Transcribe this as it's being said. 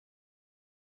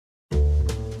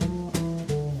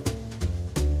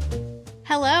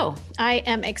Hello, I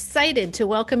am excited to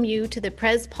welcome you to the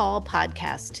Pres Paul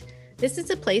podcast. This is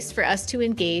a place for us to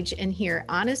engage and hear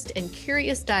honest and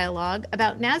curious dialogue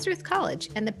about Nazareth College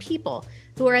and the people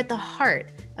who are at the heart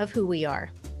of who we are.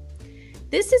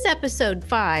 This is episode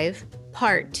 5,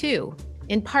 part 2.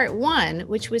 In part 1,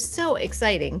 which was so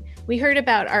exciting, we heard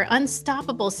about our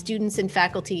unstoppable students and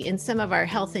faculty in some of our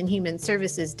health and human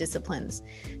services disciplines: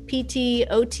 PT,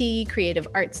 OT, creative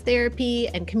arts therapy,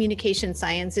 and communication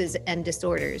sciences and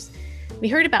disorders. We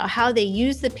heard about how they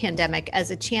use the pandemic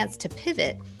as a chance to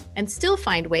pivot and still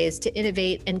find ways to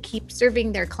innovate and keep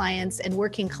serving their clients and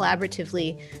working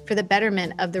collaboratively for the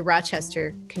betterment of the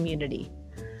Rochester community.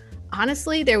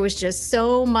 Honestly, there was just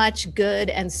so much good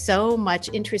and so much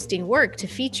interesting work to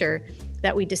feature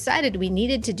that we decided we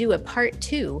needed to do a part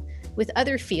 2 with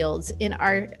other fields in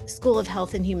our School of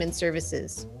Health and Human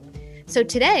Services. So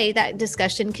today, that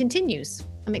discussion continues.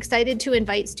 I'm excited to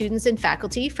invite students and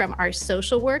faculty from our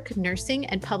social work, nursing,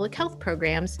 and public health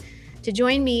programs to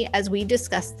join me as we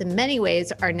discuss the many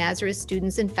ways our Nazareth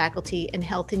students and faculty in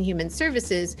health and human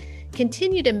services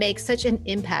continue to make such an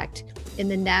impact in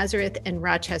the Nazareth and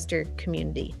Rochester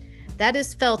community. That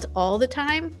is felt all the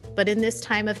time, but in this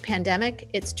time of pandemic,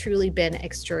 it's truly been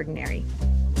extraordinary.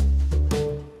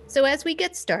 So as we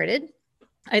get started,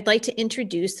 I'd like to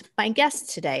introduce my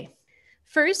guests today.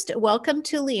 First, welcome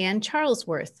to Leanne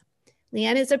Charlesworth.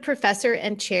 Leanne is a professor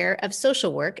and chair of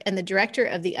social work and the director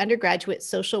of the undergraduate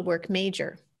social work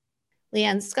major.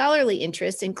 Leanne's scholarly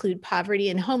interests include poverty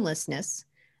and homelessness.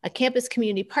 A campus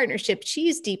community partnership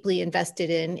she's deeply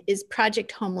invested in is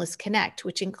Project Homeless Connect,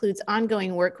 which includes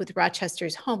ongoing work with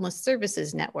Rochester's Homeless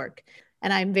Services Network.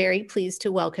 And I'm very pleased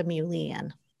to welcome you,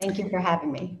 Leanne. Thank you for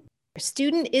having me.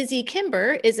 Student Izzy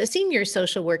Kimber is a senior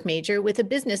social work major with a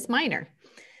business minor.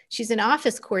 She's an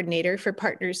office coordinator for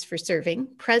Partners for Serving,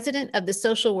 president of the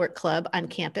Social Work Club on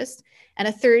campus, and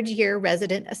a third-year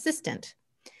resident assistant.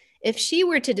 If she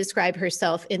were to describe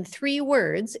herself in 3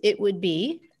 words, it would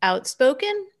be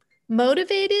outspoken,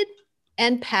 motivated,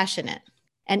 and passionate.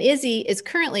 And Izzy is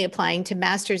currently applying to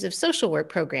Masters of Social Work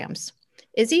programs.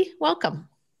 Izzy, welcome.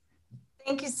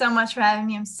 Thank you so much for having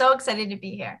me. I'm so excited to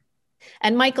be here.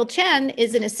 And Michael Chen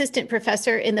is an assistant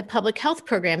professor in the public health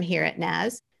program here at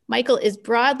NAS. Michael is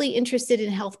broadly interested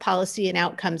in health policy and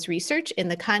outcomes research in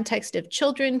the context of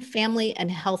children, family,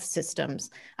 and health systems.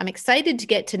 I'm excited to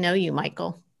get to know you,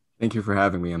 Michael. Thank you for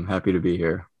having me. I'm happy to be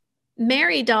here.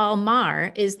 Mary Dahl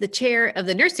Maher is the chair of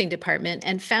the nursing department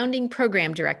and founding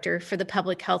program director for the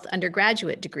public health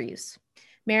undergraduate degrees.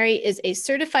 Mary is a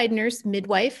certified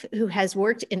nurse-midwife who has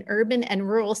worked in urban and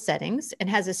rural settings and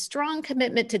has a strong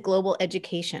commitment to global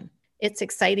education. It's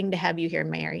exciting to have you here,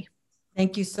 Mary.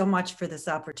 Thank you so much for this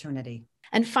opportunity.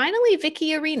 And finally,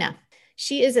 Vicki Arena.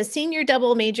 She is a senior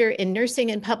double major in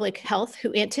nursing and public health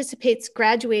who anticipates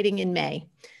graduating in May.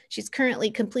 She's currently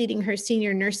completing her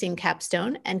senior nursing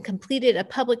capstone and completed a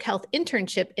public health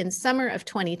internship in summer of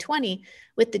 2020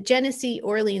 with the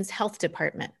Genesee-Orleans Health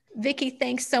Department. Vicki,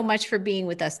 thanks so much for being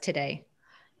with us today.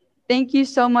 Thank you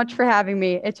so much for having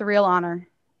me. It's a real honor.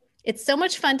 It's so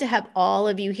much fun to have all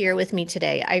of you here with me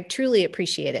today. I truly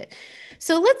appreciate it.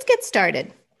 So let's get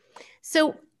started.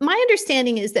 So my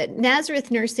understanding is that Nazareth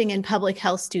nursing and public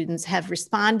health students have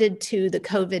responded to the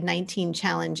COVID-19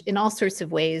 challenge in all sorts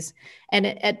of ways and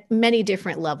at many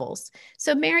different levels.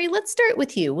 So Mary, let's start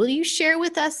with you. Will you share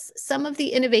with us some of the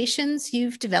innovations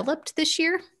you've developed this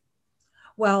year?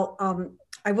 Well,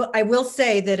 I will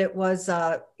say that it was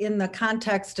in the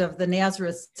context of the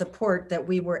Nazareth support that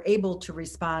we were able to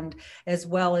respond as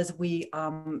well as we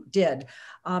did.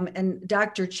 And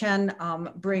Dr. Chen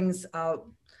brings a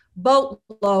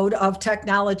boatload of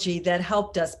technology that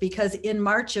helped us, because in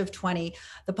March of 20,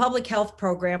 the public health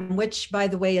program, which by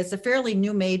the way is a fairly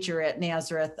new major at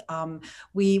Nazareth,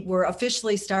 we were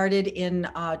officially started in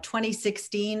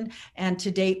 2016, and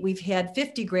to date we've had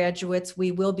 50 graduates.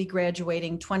 We will be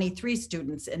graduating 23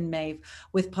 students in May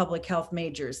with public health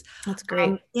majors. That's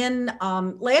great. In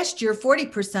last year,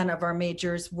 40% of our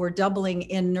majors were doubling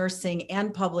in nursing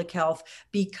and public health,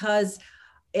 because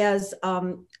as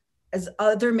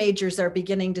other majors are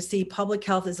beginning to see public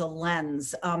health as a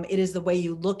lens, it is the way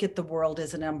you look at the world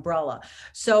as an umbrella.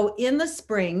 So in the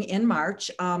spring, in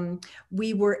March,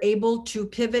 we were able to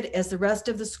pivot, as the rest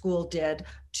of the school did,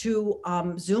 to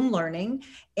Zoom learning.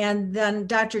 And then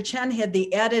Dr. Chen had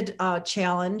the added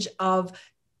challenge of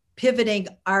pivoting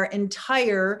our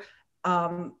entire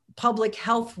public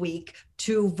health week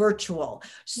to virtual.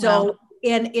 So. Wow.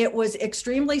 And it was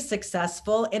extremely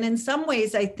successful. And in some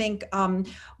ways, I think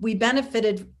we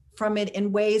benefited from it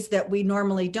in ways that we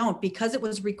normally don't. Because it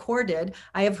was recorded,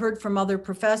 I have heard from other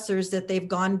professors that they've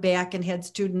gone back and had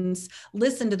students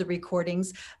listen to the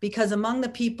recordings, because among the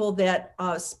people that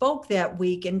spoke that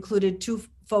week included two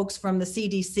folks from the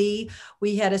CDC.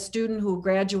 We had a student who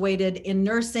graduated in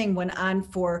nursing, went on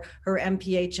for her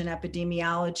MPH in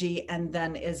epidemiology, and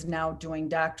then is now doing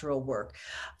doctoral work.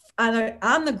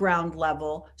 On the ground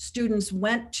level, students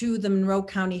went to the Monroe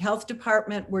County Health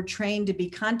Department, were trained to be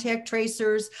contact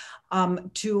tracers.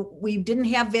 We didn't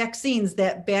have vaccines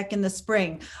that back in the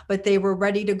spring, but they were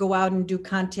ready to go out and do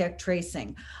contact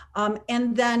tracing.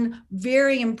 And then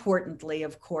very importantly,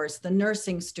 of course, the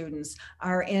nursing students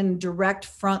are in direct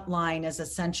front line as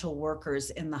essential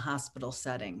workers in the hospital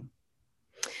setting.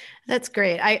 That's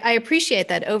great. I appreciate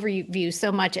that overview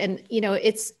so much. And,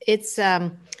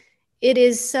 it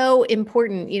is so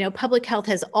important. Public health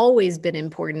has always been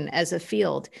important as a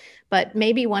field, but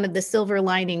maybe one of the silver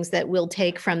linings that we'll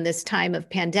take from this time of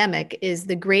pandemic is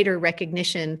the greater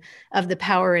recognition of the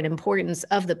power and importance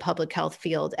of the public health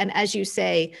field. And as you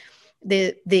say,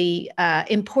 the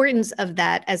importance of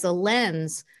that as a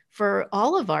lens for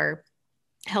all of our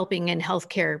helping in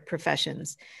healthcare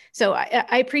professions. So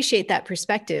I appreciate that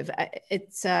perspective.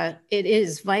 It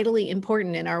is vitally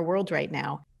important in our world right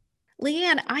now.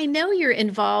 Leanne, I know you're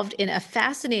involved in a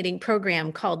fascinating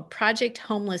program called Project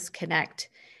Homeless Connect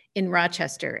in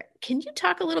Rochester. Can you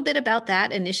talk a little bit about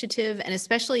that initiative and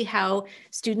especially how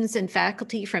students and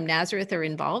faculty from Nazareth are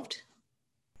involved?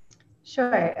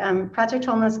 Sure. Project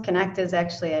Homeless Connect is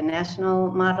actually a national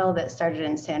model that started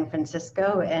in San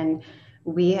Francisco, and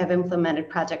we have implemented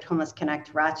Project Homeless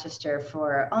Connect Rochester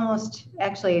for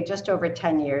just over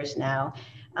 10 years now.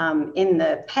 In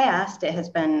the past, it has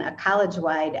been a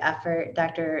college-wide effort.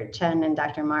 Dr. Chen and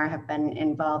Dr. Maher have been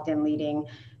involved in leading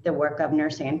the work of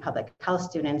nursing and public health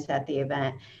students at the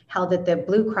event, held at the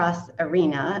Blue Cross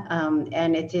Arena.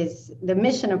 And it is the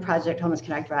mission of Project Homeless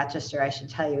Connect Rochester, I should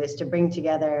tell you, is to bring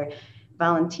together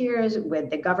volunteers with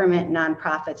the government,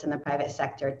 nonprofits, and the private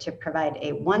sector to provide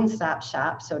a one-stop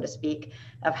shop, so to speak,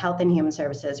 of health and human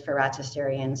services for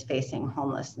Rochesterians facing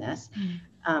homelessness.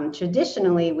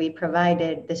 Traditionally, we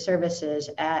provided the services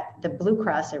at the Blue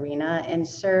Cross Arena and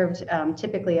served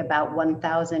typically about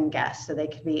 1,000 guests. So they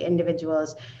could be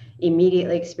individuals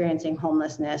immediately experiencing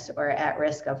homelessness or at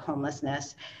risk of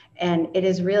homelessness. And it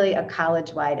is really a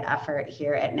college-wide effort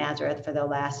here at Nazareth for the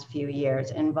last few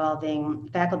years, involving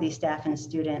faculty, staff, and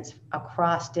students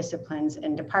across disciplines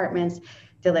and departments,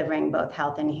 delivering both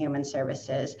health and human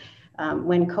services.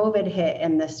 When COVID hit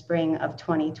in the spring of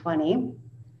 2020,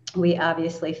 we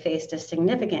obviously faced a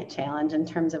significant challenge in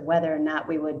terms of whether or not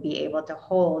we would be able to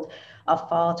hold a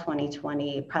fall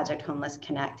 2020 Project Homeless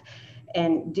Connect.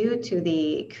 And due to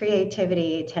the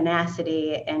creativity,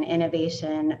 tenacity, and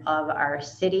innovation of our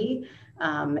city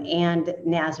and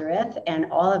Nazareth and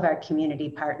all of our community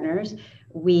partners,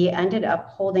 we ended up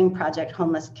holding Project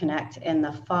Homeless Connect in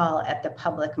the fall at the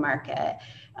public market.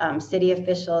 City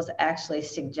officials actually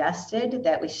suggested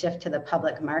that we shift to the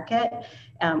public market.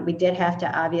 We did have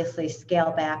to obviously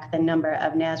scale back the number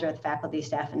of Nazareth faculty,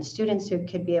 staff, and students who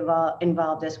could be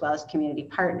involved, as well as community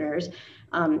partners.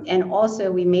 And also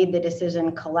we made the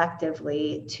decision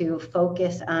collectively to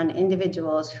focus on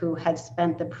individuals who had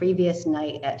spent the previous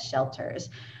night at shelters.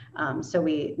 So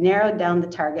we narrowed down the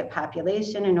target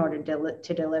population in order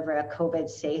to deliver a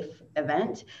COVID-safe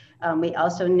event. We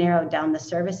also narrowed down the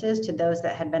services to those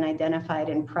that had been identified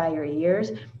in prior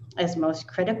years as most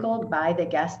critical by the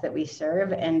guests that we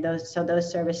serve. And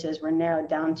those services were narrowed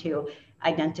down to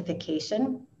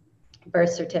identification,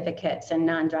 birth certificates, and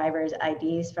non-drivers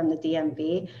IDs from the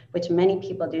DMV, which many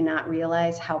people do not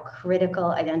realize how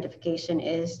critical identification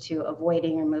is to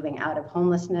avoiding or moving out of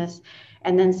homelessness,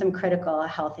 and then some critical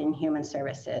health and human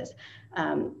services.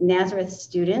 Nazareth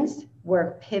students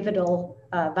were pivotal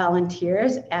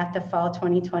volunteers at the fall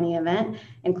 2020 event,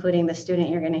 including the student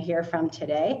you're going to hear from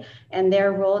today. And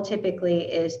their role typically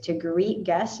is to greet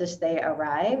guests as they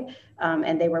arrive,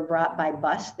 and they were brought by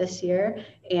bus this year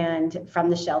and from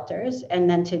the shelters, and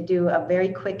then to do a very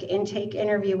quick intake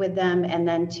interview with them, and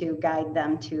then to guide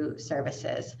them to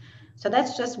services. So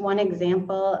that's just one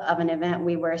example of an event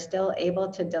we were still able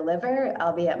to deliver,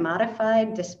 albeit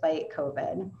modified, despite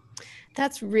COVID.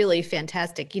 That's really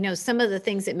fantastic. Some of the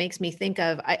things it makes me think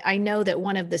of, I know that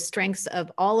one of the strengths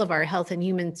of all of our health and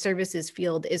human services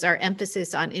field is our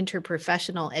emphasis on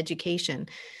interprofessional education.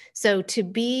 So to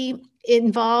be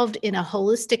involved in a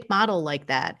holistic model like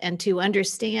that and to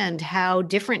understand how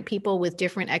different people with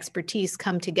different expertise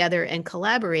come together and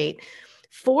collaborate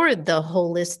for the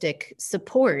holistic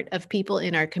support of people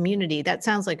in our community. That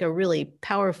sounds like a really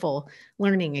powerful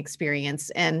learning experience.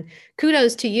 And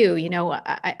kudos to you. You know,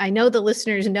 I know the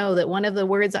listeners know that one of the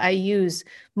words I use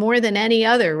more than any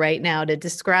other right now to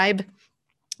describe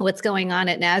what's going on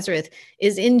at Nazareth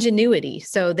is ingenuity.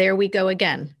 So there we go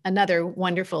again, another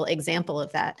wonderful example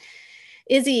of that.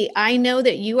 Izzy, I know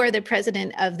that you are the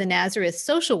president of the Nazareth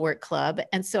Social Work Club.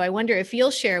 And so I wonder if you'll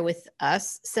share with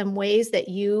us some ways that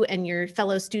you and your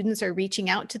fellow students are reaching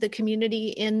out to the community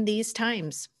in these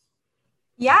times.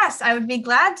 Yes, I would be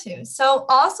glad to. So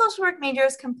all social work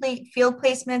majors complete field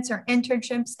placements or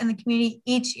internships in the community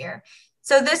each year.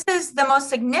 So this is the most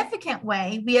significant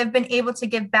way we have been able to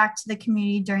give back to the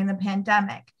community during the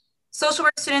pandemic. Social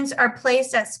work students are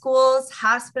placed at schools,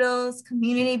 hospitals,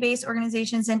 community-based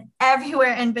organizations, and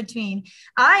everywhere in between.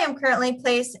 I am currently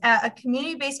placed at a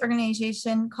community-based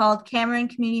organization called Cameron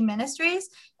Community Ministries,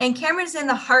 and Cameron is in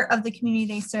the heart of the community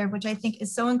they serve, which I think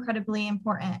is so incredibly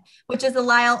important, which is the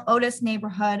Lyle Otis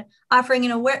neighborhood, offering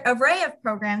an array of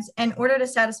programs in order to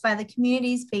satisfy the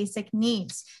community's basic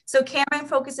needs. So Cameron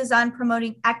focuses on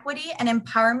promoting equity and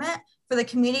empowerment for the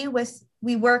community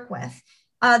we work with.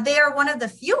 They are one of the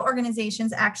few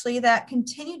organizations actually that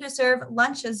continue to serve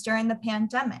lunches during the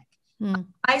pandemic.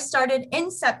 I started in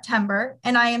September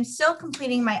and I am still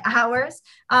completing my hours.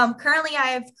 Currently, I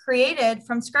have created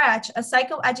from scratch a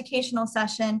psychoeducational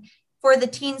session for the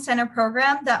Teen Center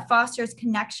program that fosters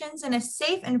connections in a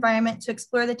safe environment to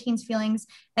explore the teens' feelings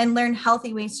and learn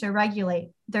healthy ways to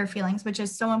regulate their feelings, which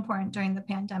is so important during the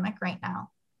pandemic right now.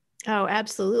 Oh,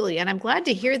 absolutely. And I'm glad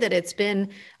to hear that it's been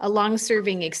a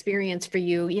long-serving experience for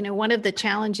you. You know, one of the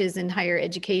challenges in higher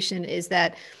education is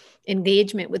that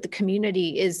engagement with the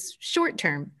community is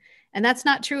short-term. And that's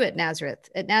not true at Nazareth.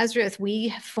 At Nazareth,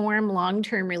 we form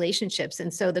long-term relationships.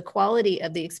 And so the quality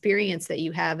of the experience that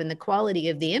you have and the quality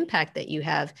of the impact that you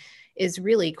have is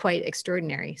really quite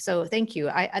extraordinary. So thank you.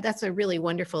 That's a really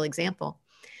wonderful example.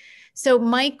 So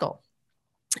Michael,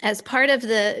 as part of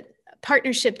the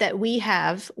partnership that we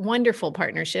have, wonderful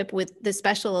partnership with the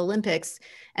Special Olympics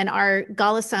and our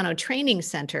Golisano Training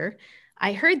Center,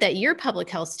 I heard that your public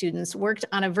health students worked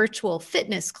on a virtual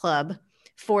fitness club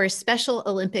for Special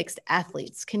Olympics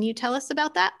athletes. Can you tell us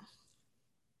about that?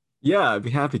 Yeah, I'd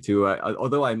be happy to.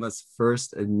 Although I must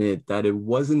first admit that it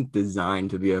wasn't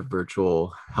designed to be a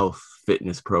virtual health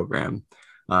fitness program.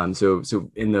 So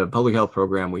in the public health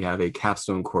program, we have a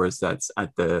capstone course that's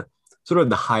at the sort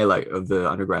of the highlight of the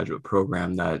undergraduate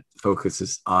program that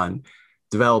focuses on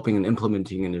developing and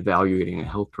implementing and evaluating a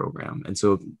health program. And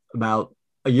so about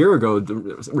a year ago,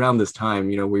 around this time,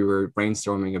 we were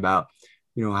brainstorming about,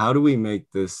 how do we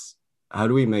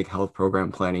make health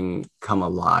program planning come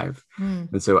alive?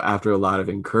 And so after a lot of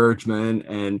encouragement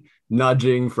and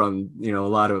nudging from, a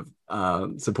lot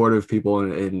of supportive people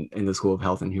in the School of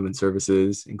Health and Human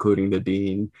Services, including the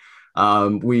dean,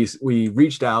 we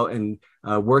reached out and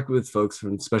worked with folks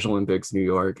from Special Olympics New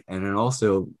York and then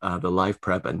also the Life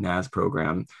Prep and NAS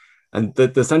program. And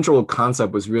the central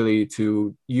concept was really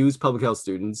to use public health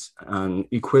students,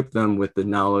 equip them with the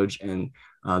knowledge and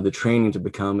the training to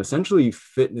become essentially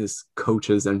fitness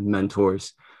coaches and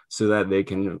mentors so that they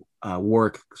can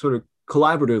work sort of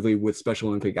collaboratively with Special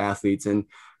Olympic athletes and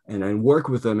work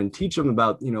with them and teach them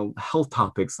about, health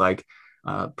topics like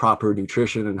proper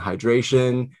nutrition and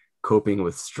hydration, coping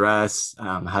with stress,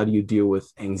 how do you deal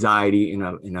with anxiety in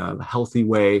a healthy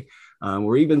way,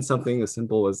 or even something as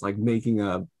simple as like making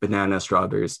a banana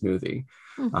strawberry smoothie.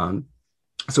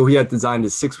 So we had designed a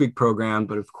 6-week program,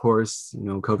 but of course,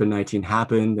 COVID-19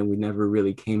 happened and we never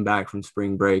really came back from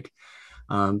spring break.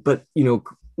 But,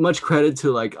 much credit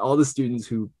to like all the students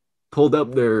who pulled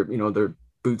up their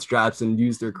bootstraps and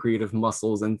used their creative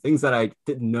muscles and things that I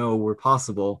didn't know were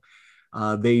possible.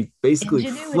 They basically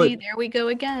there we go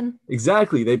again.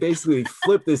 Exactly. They basically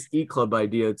flipped this e-club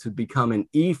idea to become an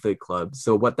e-fit club.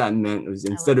 So what that meant was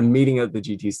instead of meeting at the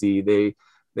GTC,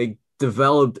 they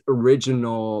developed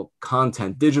original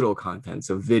content, digital content.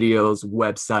 So videos,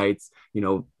 websites,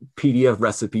 PDF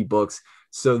recipe books,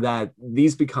 so that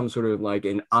these become sort of like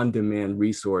an on-demand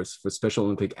resource for Special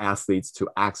Olympic athletes to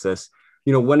access,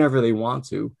 whenever they want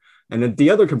to. And then the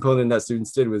other component that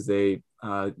students did was they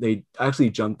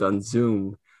actually jumped on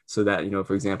Zoom so that,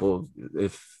 for example,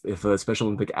 if a Special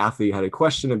Olympic athlete had a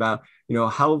question about,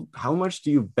 how much do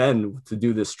you bend to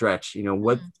do this stretch?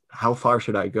 How far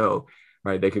should I go?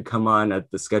 Right. They could come on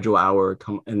at the schedule hour,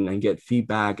 come and get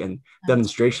feedback and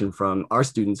demonstration from our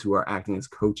students who are acting as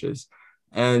coaches.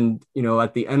 And,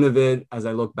 at the end of it, as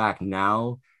I look back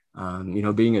now,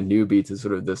 being a newbie to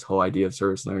sort of this whole idea of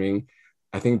service learning,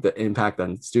 I think the impact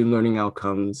on student learning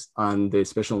outcomes, on the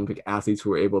Special Olympic athletes who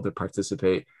were able to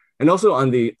participate, and also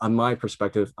on my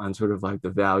perspective on sort of like the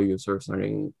value of service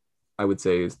learning, I would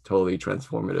say is totally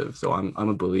transformative. So I'm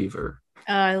a believer.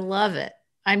 I love it.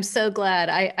 I'm so glad.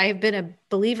 I've been a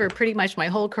believer pretty much my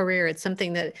whole career. It's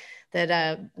something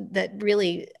that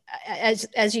really,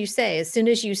 as you say, as soon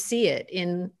as you see it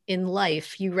in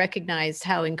life, you recognize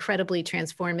how incredibly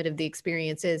transformative the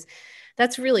experience is.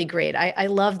 That's really great. I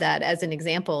love that as an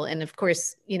example. And of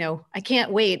course, I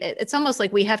can't wait. It's almost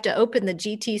like we have to open the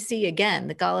GTC again,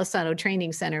 the Golisano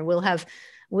Training Center. We'll have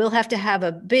to have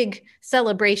a big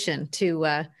celebration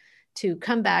to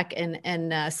come back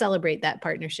and celebrate that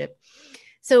partnership.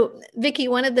 So Vicki,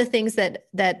 one of the things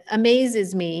that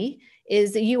amazes me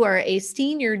is that you are a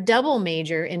senior double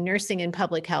major in nursing and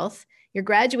public health. You're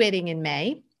graduating in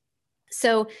May.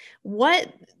 So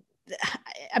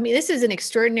this is an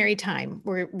extraordinary time.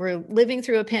 We're living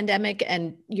through a pandemic,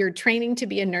 and you're training to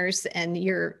be a nurse, and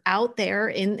you're out there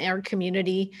in our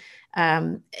community.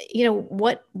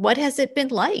 What has it been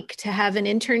like to have an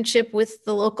internship with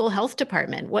the local health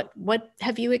department? What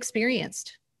have you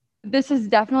experienced? This has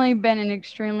definitely been an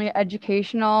extremely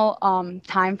educational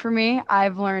time for me.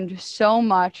 I've learned so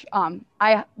much.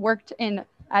 I worked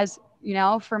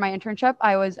for my internship,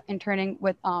 I was interning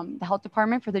with the health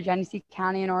department for the Genesee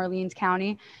County and Orleans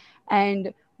County,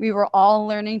 and we were all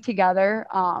learning together.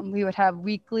 We would have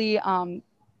weekly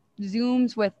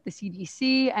Zooms with the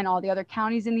CDC and all the other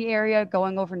counties in the area,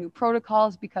 going over new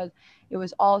protocols because it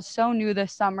was all so new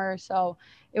this summer. So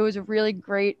it was a really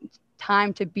great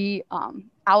time to be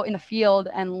out in the field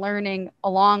and learning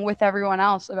along with everyone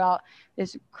else about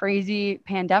this crazy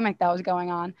pandemic that was going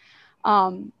on.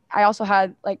 I also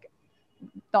had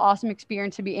the awesome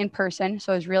experience to be in person.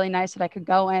 So it was really nice that I could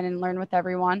go in and learn with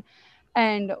everyone.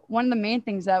 And one of the main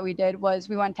things that we did was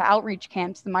we went to outreach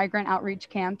camps, the migrant outreach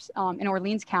camps in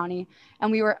Orleans County,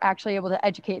 and we were actually able to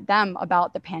educate them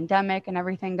about the pandemic and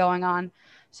everything going on.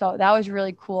 So that was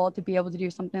really cool to be able to do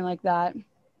something like that and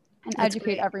That's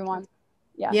educate great. everyone.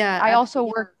 Yeah. I also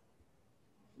worked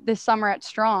this summer at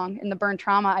Strong in the burn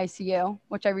trauma ICU,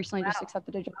 which I recently just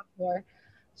accepted a job for.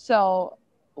 So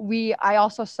I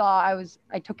also saw,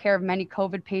 I took care of many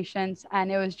COVID patients,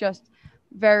 and it was just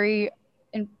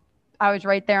I was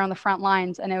right there on the front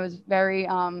lines, and it was very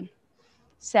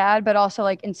sad, but also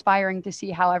inspiring to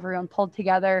see how everyone pulled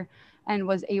together and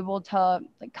was able to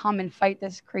come and fight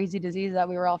this crazy disease that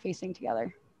we were all facing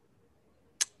together.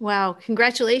 Wow.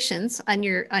 Congratulations on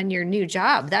your new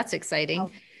job. That's exciting.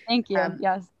 Oh, thank you.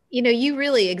 Yes. You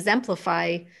really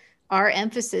exemplify our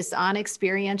emphasis on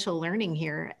experiential learning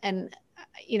here. And,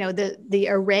 the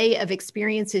array of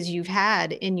experiences you've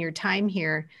had in your time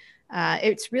here,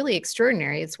 it's really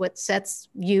extraordinary. It's what sets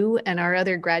you and our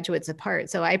other graduates apart.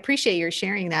 So I appreciate your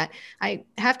sharing that. I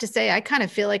have to say, I kind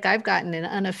of feel like I've gotten an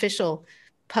unofficial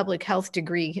public health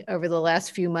degree over the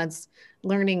last few months,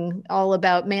 learning all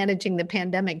about managing the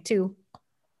pandemic too.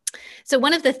 So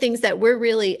one of the things that we're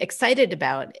really excited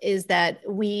about is that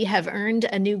we have earned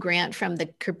a new grant from the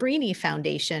Cabrini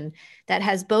Foundation that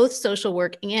has both social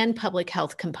work and public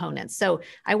health components. So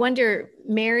I wonder,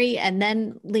 Mary and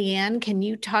then Leanne, can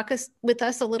you talk with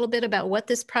us a little bit about what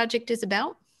this project is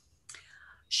about?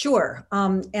 Sure.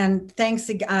 And thanks.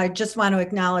 I just want to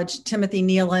acknowledge Timothy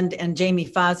Nealand and Jamie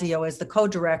Fazio as the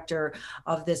co-director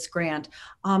of this grant,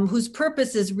 whose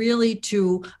purpose is really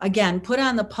to, again, put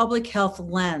on the public health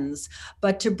lens,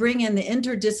 but to bring in the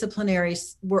interdisciplinary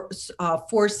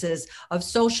forces of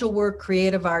social work,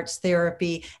 creative arts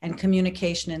therapy, and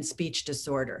communication and speech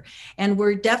disorder. And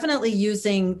we're definitely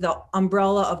using the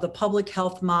umbrella of the public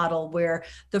health model, where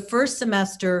the first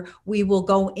semester we will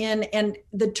go in, and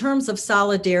the terms of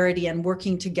solidarity and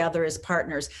working together as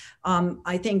partners.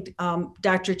 I think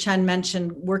Dr. Chen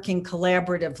mentioned working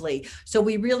collaboratively. So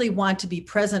we really want to be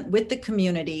present with the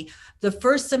community. The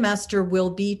first semester will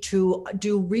be to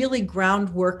do really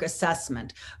groundwork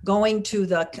assessment, going to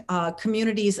the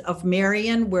communities of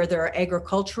Marion, where there are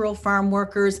agricultural farm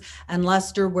workers, and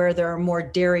Leicester, where there are more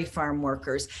dairy farm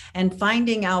workers, and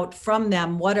finding out from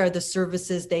them what are the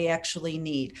services they actually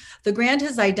need. The grant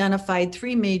has identified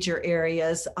 3 major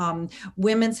areas: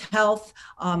 women's health,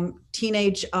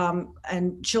 teenage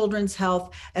and children's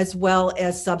health, as well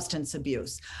as substance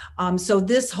abuse. So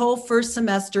this whole first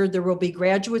semester, there will be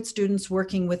graduate students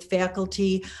working with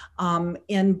faculty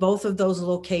in both of those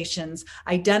locations,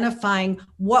 identifying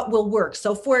what will work.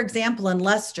 So for example, in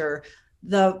Leicester,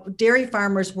 the dairy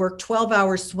farmers work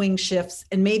 12-hour swing shifts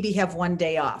and maybe have 1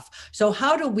 day off. So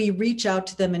how do we reach out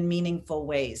to them in meaningful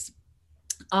ways?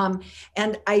 And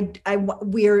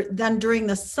we're then during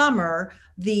the summer,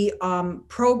 the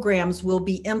programs will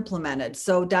be implemented.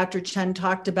 So Dr. Chen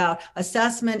talked about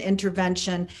assessment,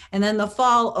 intervention, and then the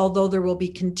fall, although there will be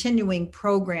continuing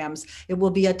programs, it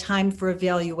will be a time for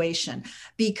evaluation.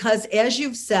 Because as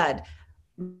you've said,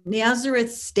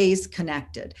 Nazareth stays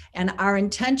connected, and our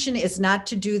intention is not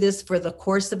to do this for the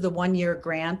course of the one-year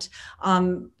grant.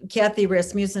 Kathy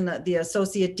Rasmussen, the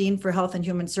Associate Dean for Health and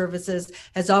Human Services,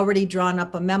 has already drawn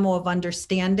up a memo of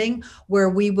understanding where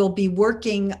we will be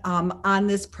working on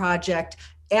this project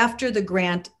after the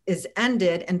grant is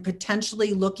ended and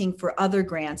potentially looking for other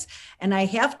grants. And I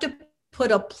have to put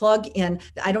a plug in.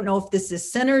 I don't know if this is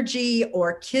synergy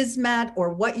or kismet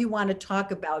or what you want to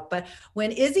talk about, but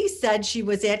when Izzy said she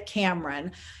was at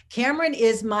Cameron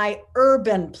is my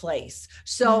urban place.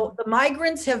 So the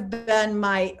migrants have been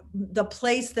the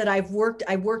place that I've worked.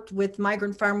 I worked with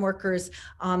migrant farm workers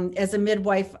as a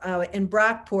midwife in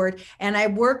Brockport, and I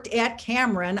worked at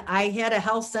Cameron. I had a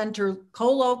health center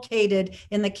co-located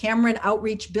in the Cameron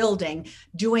Outreach Building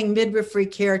doing midwifery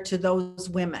care to those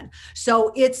women.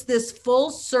 So it's this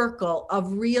full circle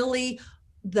of really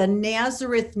the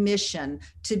Nazareth mission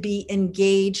to be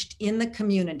engaged in the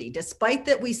community. Despite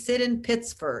that we sit in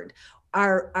Pittsford,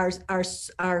 our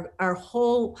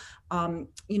whole,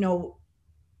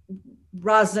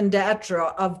 raison d'etre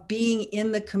of being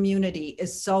in the community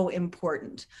is so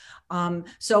important.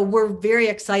 So we're very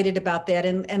excited about that.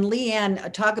 And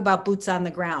Leanne, talk about boots on the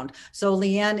ground. So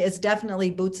Leanne is definitely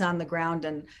boots on the ground,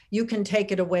 and you can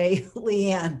take it away,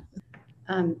 Leanne.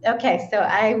 Okay, so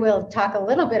I will talk a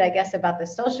little bit, I guess, about the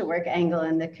social work angle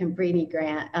in the Cabrini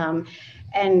grant.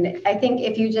 And I think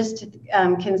if you just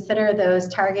consider those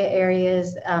target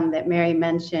areas that Mary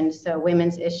mentioned, so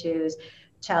women's issues,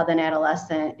 child and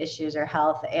adolescent issues or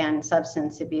health, and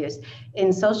substance abuse.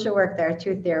 In social work, there are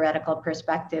two theoretical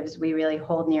perspectives we really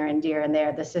hold near and dear, and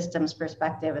they're the systems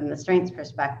perspective and the strengths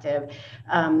perspective.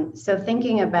 So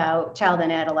thinking about child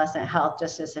and adolescent health,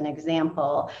 just as an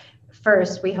example,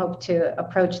 first, we hope to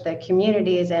approach the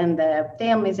communities and the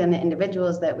families and the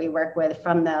individuals that we work with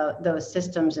from those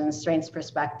systems and strengths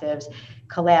perspectives,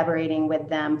 collaborating with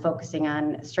them, focusing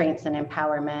on strengths and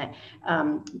empowerment.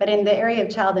 But in the area of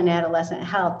child and adolescent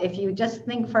health, if you just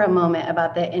think for a moment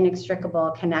about the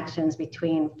inextricable connections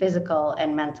between physical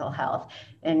and mental health,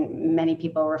 and many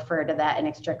people refer to that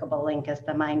inextricable link as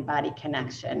the mind-body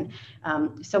connection.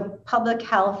 So public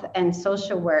health and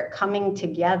social work coming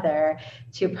together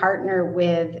to partner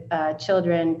with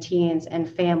children, teens, and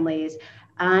families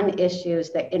on issues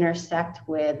that intersect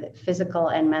with physical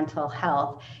and mental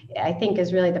health, I think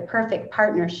is really the perfect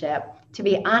partnership. To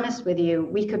be honest with you,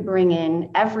 we could bring in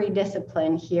every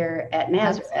discipline here at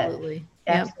Nazareth. Absolutely.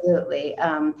 Absolutely.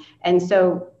 And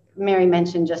so Mary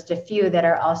mentioned just a few that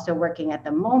are also working at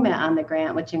the moment on the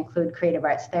grant, which include creative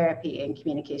arts therapy and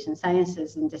communication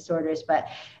sciences and disorders. But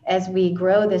as we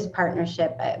grow this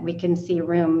partnership, we can see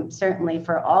room certainly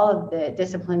for all of the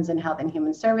disciplines in health and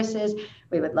human services.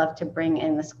 We would love to bring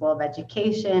in the School of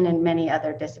Education and many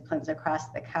other disciplines across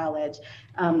the college.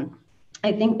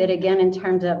 I think that, again, in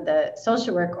terms of the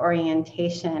social work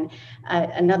orientation,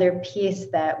 another piece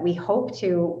that we hope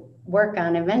to work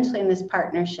on eventually in this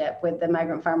partnership with the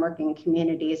migrant farm working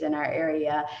communities in our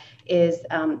area is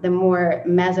the more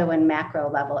meso and macro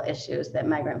level issues that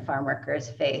migrant farm workers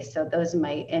face. So those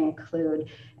might include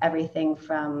everything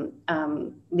from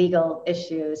legal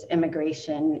issues,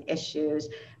 immigration issues.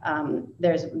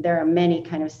 There are many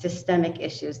kind of systemic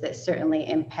issues that certainly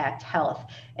impact health.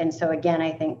 And so again,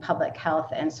 I think public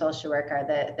health and social work are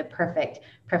the perfect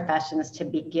professions to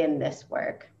begin this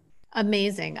work.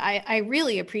 Amazing. I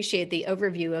really appreciate the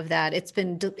overview of that. It's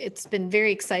been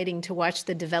very exciting to watch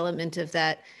the development of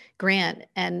that grant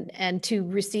and to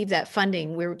receive that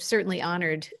funding. We're certainly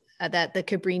honored that the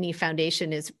Cabrini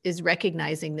Foundation is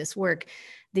recognizing this work.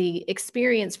 The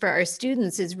experience for our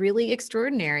students is really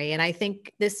extraordinary. And I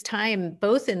think this time,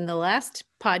 both in the last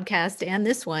podcast and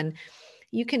this one,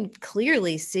 you can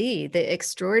clearly see the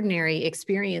extraordinary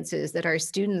experiences that our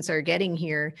students are getting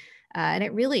here. And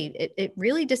it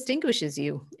really distinguishes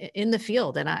you in the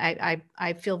field. And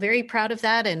I feel very proud of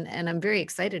that. And I'm very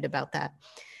excited about that.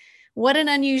 What an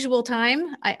unusual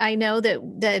time. I know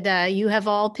that you have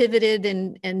all pivoted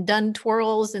and done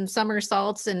twirls and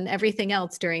somersaults and everything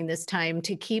else during this time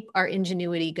to keep our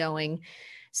ingenuity going.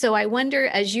 So I wonder,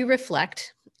 as you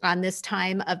reflect on this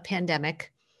time of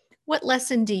pandemic, what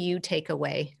lesson do you take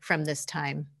away from this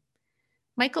time?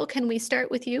 Michael, can we start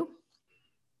with you?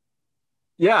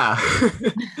 Yeah.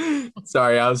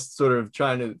 Sorry, I was sort of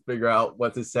trying to figure out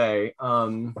what to say.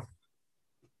 As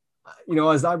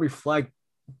I reflect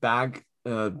back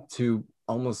to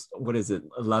almost,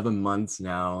 11 months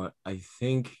now, I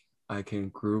think I can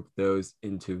group those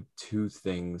into two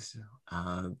things.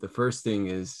 The first thing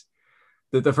is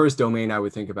that the first domain I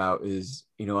would think about is,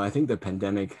 I think the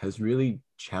pandemic has really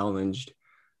challenged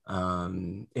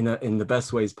in the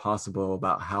best ways possible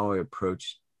about how I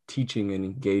approach teaching and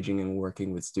engaging and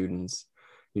working with students.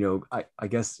 I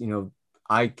guess,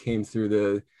 I came through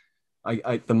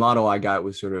the model I got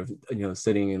was sort of,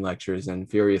 sitting in lectures and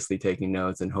furiously taking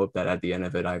notes and hope that at the end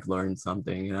of it, I've learned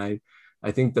something. And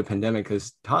I think the pandemic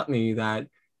has taught me that,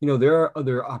 there are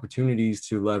other opportunities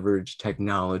to leverage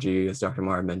technology, as Dr.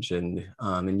 Maher mentioned,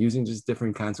 and using just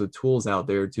different kinds of tools out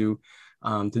there to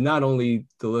not only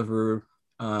deliver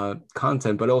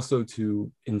content, but also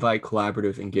to invite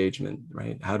collaborative engagement,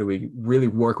 right? How do we really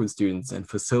work with students and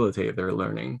facilitate their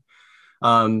learning?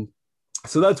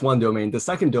 So that's one domain. The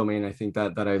second domain I think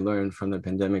that I learned from the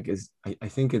pandemic is I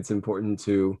think it's important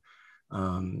to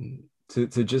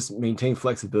just maintain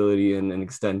flexibility and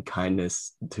extend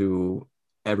kindness to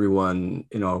everyone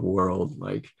in our world,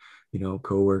 like,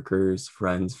 coworkers,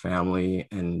 friends, family,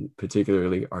 and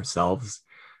particularly ourselves.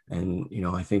 And,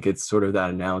 I think it's sort of that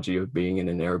analogy of being in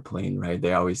an airplane, right?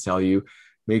 They always tell you,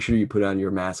 make sure you put on your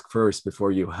mask first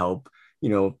before you help,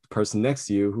 the person next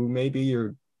to you who may be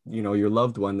your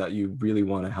loved one that you really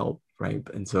want to help, right?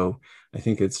 And so I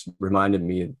think it's reminded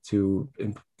me to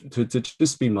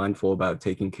just be mindful about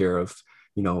taking care of,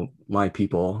 my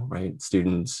people, right?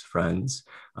 Students, friends,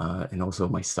 and also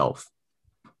myself.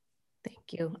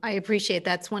 Thank you. I appreciate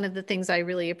that's one of the things I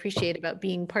really appreciate about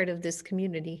being part of this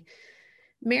community.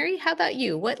 Mary, how about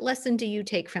you? What lesson do you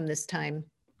take from this time?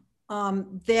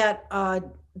 That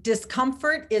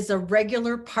discomfort is a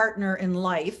regular partner in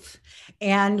life.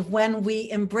 And when we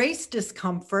embrace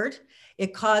discomfort,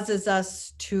 it causes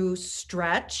us to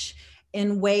stretch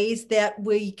in ways that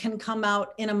we can come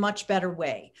out in a much better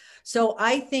way. So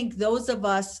I think those of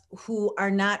us who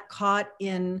are not caught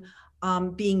in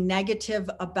being negative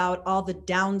about all the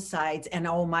downsides, and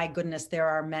oh my goodness, there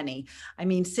are many. I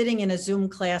mean, sitting in a Zoom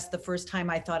class the first time,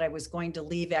 I thought I was going to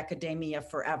leave academia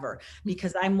forever,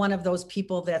 because I'm one of those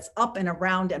people that's up and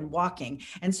around and walking.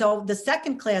 And so the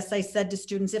second class, I said to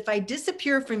students, if I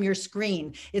disappear from your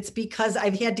screen, it's because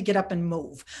I've had to get up and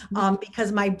move,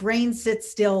 because my brain sits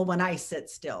still when I sit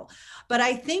still. But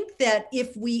I think that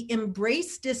if we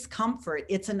embrace discomfort,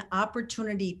 it's an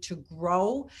opportunity to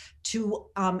grow, to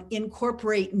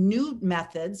incorporate new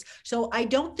methods. So I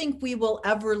don't think we will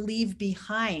ever leave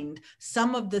behind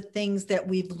some of the things that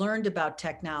we've learned about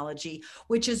technology,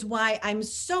 which is why I'm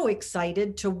so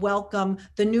excited to welcome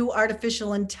the new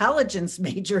artificial intelligence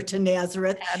major to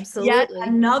Nazareth. Absolutely. Yet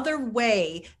another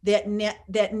way that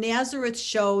Nazareth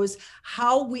shows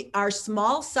how our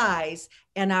small size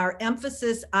and our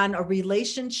emphasis on a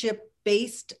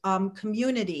relationship-based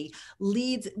community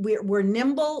leads. We're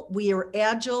nimble, we are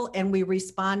agile, and we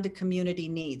respond to community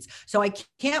needs. So I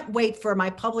can't wait for my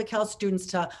public health students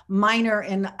to minor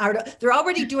in art. They're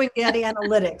already doing data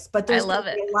analytics, but there's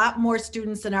a lot more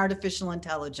students in artificial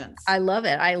intelligence. I love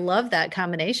it. I love that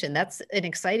combination. That's an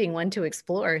exciting one to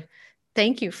explore.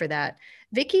 Thank you for that.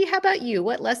 Vicki, how about you?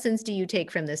 What lessons do you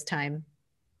take from this time?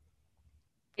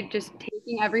 Just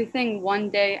taking everything one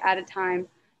day at a time.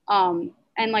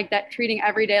 And like that, treating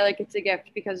every day like it's a gift,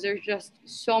 because there's just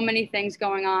so many things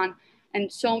going on,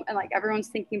 and like everyone's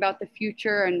thinking about the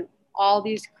future and all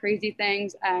these crazy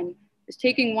things, and just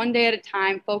taking one day at a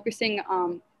time, focusing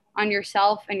on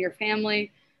yourself and your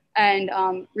family, and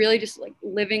really just like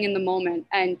living in the moment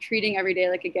and treating every day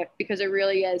like a gift, because it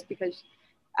really is. Because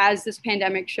as this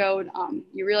pandemic showed,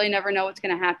 you really never know what's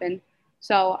going to happen.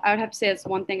 So I would have to say it's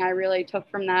one thing I really took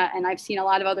from that, and I've seen a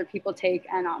lot of other people take,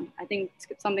 and I think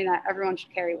it's something that everyone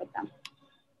should carry with them.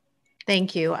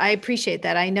 Thank you. I appreciate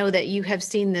that. I know that you have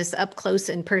seen this up close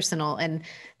and personal, and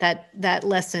that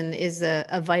lesson is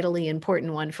a vitally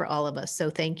important one for all of us. So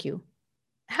thank you.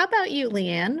 How about you,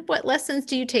 Leanne? What lessons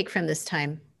do you take from this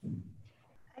time?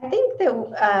 I think that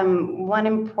one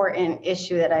important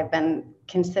issue that I've been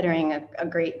considering a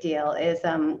great deal is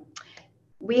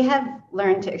we have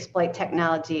learned to exploit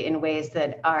technology in ways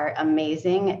that are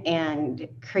amazing and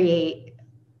create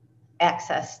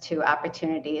access to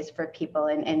opportunities for people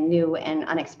in new and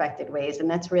unexpected ways. And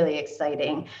that's really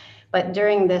exciting. But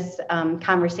during this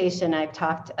conversation, I've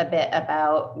talked a bit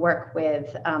about work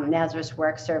with Nazareth's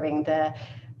work serving the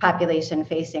population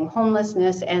facing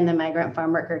homelessness and the migrant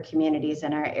farm worker communities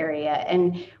in our area,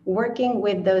 and working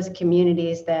with those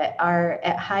communities that are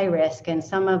at high risk and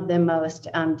some of the most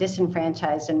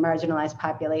disenfranchised and marginalized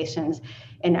populations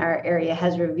in our area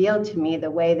has revealed to me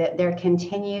the way that there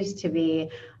continues to be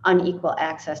unequal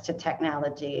access to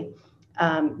technology.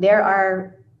 There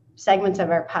are segments of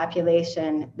our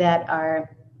population that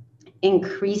are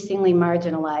increasingly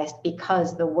marginalized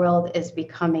because the world is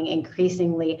becoming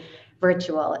increasingly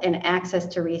virtual, and access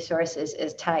to resources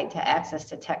is tied to access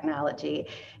to technology.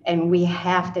 And we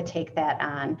have to take that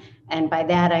on. And by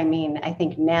that, I mean, I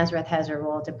think Nazareth has a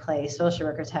role to play, social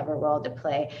workers have a role to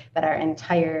play, but our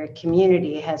entire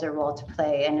community has a role to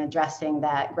play in addressing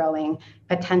that growing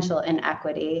potential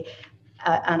inequity.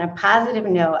 On a positive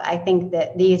note, I think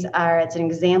that it's an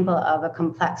example of a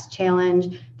complex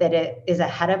challenge that it is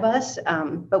ahead of us,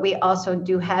 but we also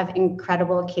do have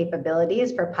incredible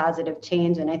capabilities for positive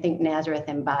change, and I think Nazareth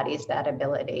embodies that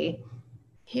ability.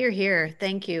 Hear, hear.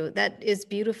 Thank you. That is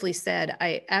beautifully said.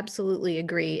 I absolutely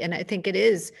agree. And I think it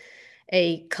is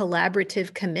a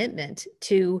collaborative commitment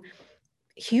to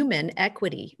human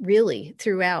equity, really,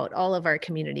 throughout all of our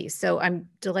communities. So I'm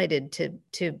delighted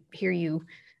to hear you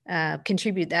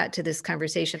contribute that to this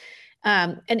conversation.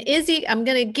 And Izzy, I'm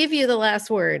going to give you the last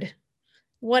word.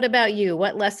 What about you?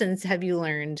 What lessons have you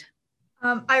learned?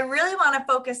 I really want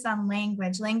to focus on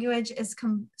language. Language is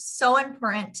so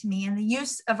important to me, and the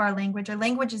use of our language. Our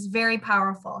language is very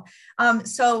powerful.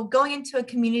 So going into a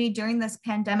community during this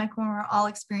pandemic, when we're all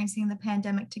experiencing the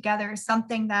pandemic together, is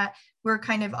something that we're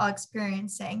kind of all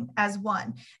experiencing as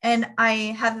one. And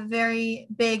I have a very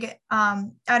big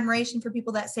admiration for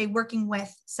people that say working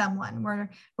with someone. We're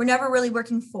never really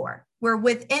working for. We're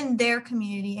within their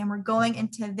community, and we're going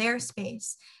into their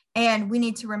space. And we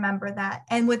need to remember that.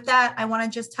 And with that, I want to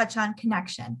just touch on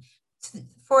connection.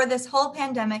 For this whole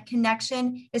pandemic,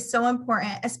 connection is so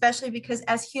important, especially because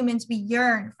as humans, we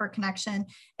yearn for connection.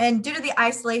 And due to the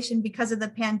isolation because of the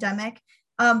pandemic,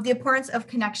 the importance of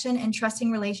connection and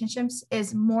trusting relationships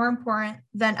is more important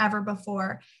than ever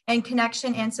before. And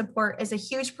connection and support is a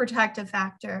huge protective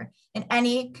factor in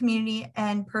any community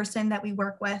and person that we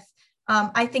work with.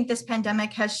 I think this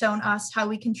pandemic has shown us how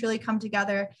we can truly come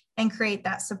together and create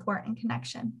that support and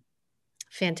connection.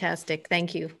 Fantastic.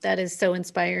 Thank you. That is so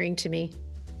inspiring to me.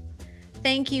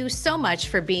 Thank you so much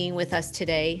for being with us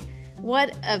today.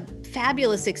 What a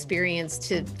fabulous experience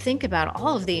to think about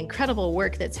all of the incredible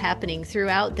work that's happening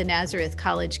throughout the Nazareth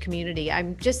College community.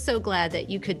 I'm just so glad that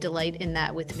you could delight in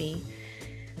that with me.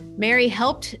 Mary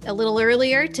helped a little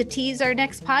earlier to tease our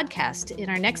next podcast. In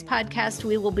our next podcast,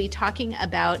 we will be talking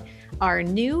about our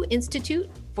new Institute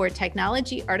for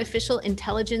Technology, Artificial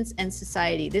Intelligence, and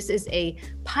Society. This is a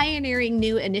pioneering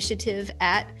new initiative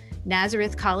at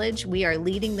Nazareth College. We are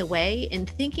leading the way in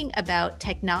thinking about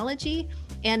technology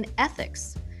and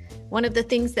ethics. One of the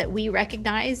things that we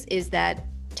recognize is that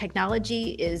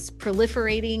technology is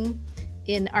proliferating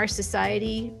in our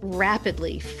society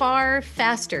rapidly, far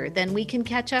faster than we can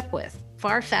catch up with,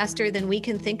 far faster than we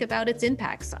can think about its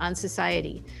impacts on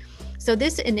society. So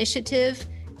this initiative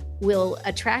will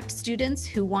attract students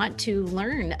who want to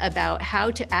learn about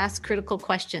how to ask critical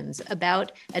questions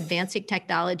about advancing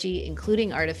technology,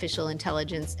 including artificial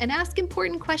intelligence, and ask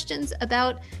important questions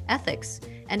about ethics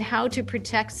and how to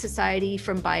protect society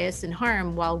from bias and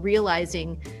harm while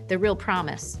realizing the real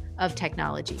promise of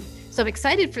technology. So I'm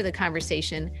excited for the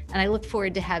conversation, and I look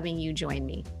forward to having you join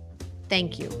me.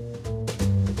 Thank you.